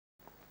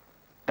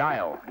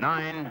Dial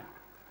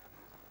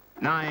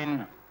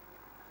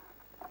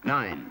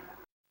 999.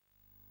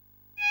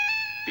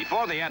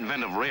 Before the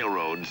advent of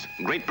railroads,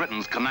 Great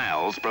Britain's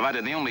canals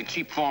provided the only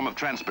cheap form of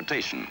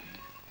transportation.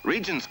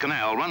 Regent's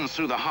Canal runs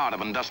through the heart of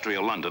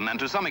industrial London and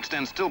to some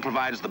extent still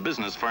provides the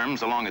business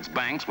firms along its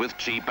banks with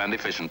cheap and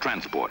efficient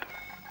transport.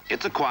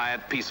 It's a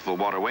quiet, peaceful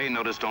waterway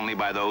noticed only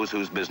by those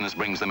whose business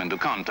brings them into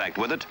contact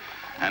with it,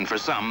 and for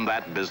some,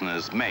 that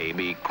business may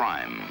be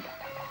crime.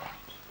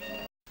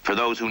 For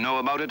those who know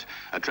about it,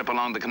 a trip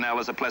along the canal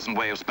is a pleasant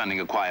way of spending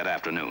a quiet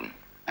afternoon.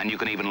 And you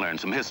can even learn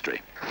some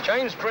history.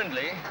 James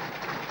Brindley,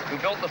 who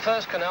built the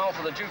first canal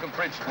for the Duke of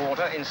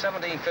Bridgewater in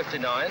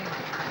 1759,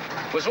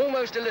 was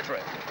almost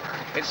illiterate.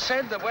 It's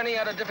said that when he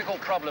had a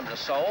difficult problem to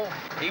solve,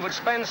 he would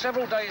spend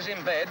several days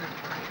in bed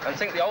and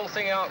think the whole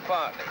thing out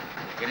quietly.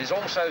 It is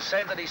also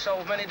said that he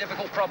solved many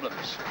difficult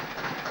problems,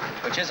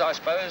 which is, I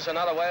suppose,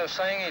 another way of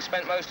saying he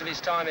spent most of his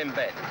time in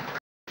bed.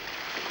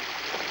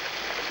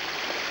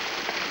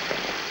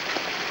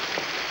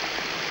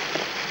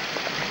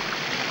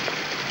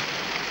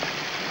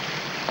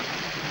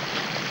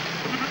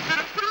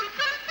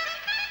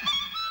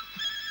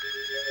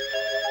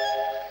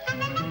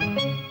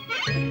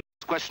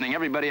 Questioning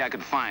everybody I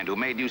could find who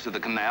made use of the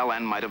canal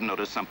and might have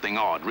noticed something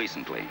odd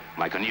recently,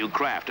 like a new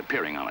craft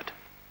appearing on it.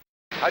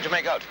 How'd you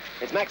make out?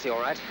 It's Maxie,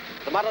 all right.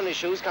 The mud on his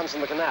shoes comes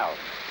from the canal.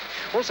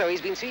 Also, he's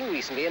been seen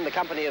recently in the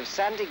company of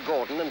Sandy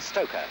Gordon and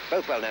Stoker,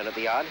 both well known at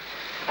the yard,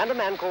 and a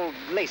man called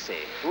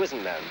Lacey, who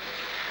isn't known.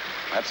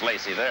 That's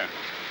Lacey there.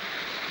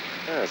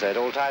 Oh, so it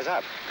all ties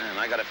up. And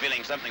I got a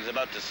feeling something's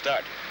about to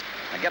start.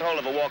 Now get hold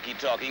of a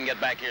walkie-talkie and get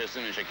back here as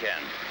soon as you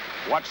can.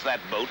 Watch that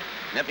boat,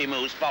 and if he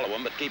moves, follow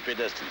him, but keep your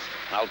distance.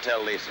 I'll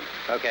tell Lacey.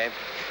 Okay.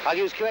 I'll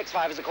use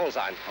QX5 as a call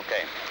sign.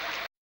 Okay.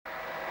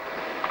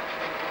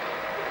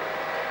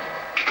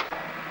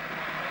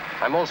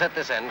 I'm all set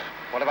this end.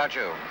 What about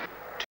you?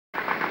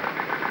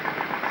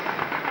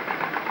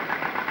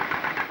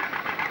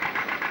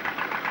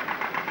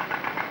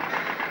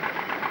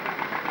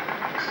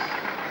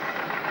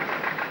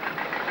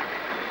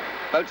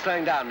 Boat's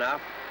slowing down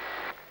now.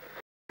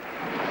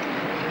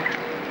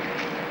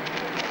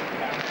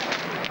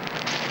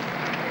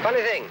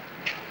 Funny thing,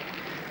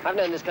 I've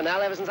known this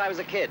canal ever since I was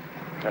a kid.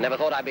 I never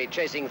thought I'd be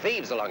chasing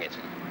thieves along it.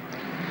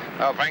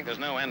 Oh, Frank, there's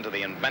no end to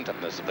the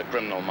inventiveness of the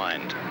criminal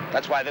mind.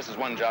 That's why this is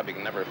one job you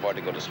can never afford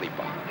to go to sleep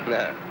on.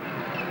 No.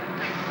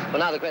 Well,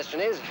 now the question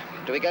is,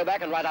 do we go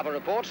back and write up a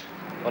report,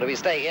 or do we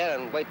stay here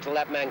and wait till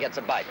that man gets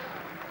a bite?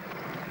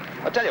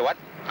 I'll tell you what,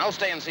 I'll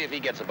stay and see if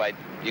he gets a bite.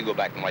 You go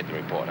back and write the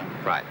report, huh?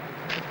 Right.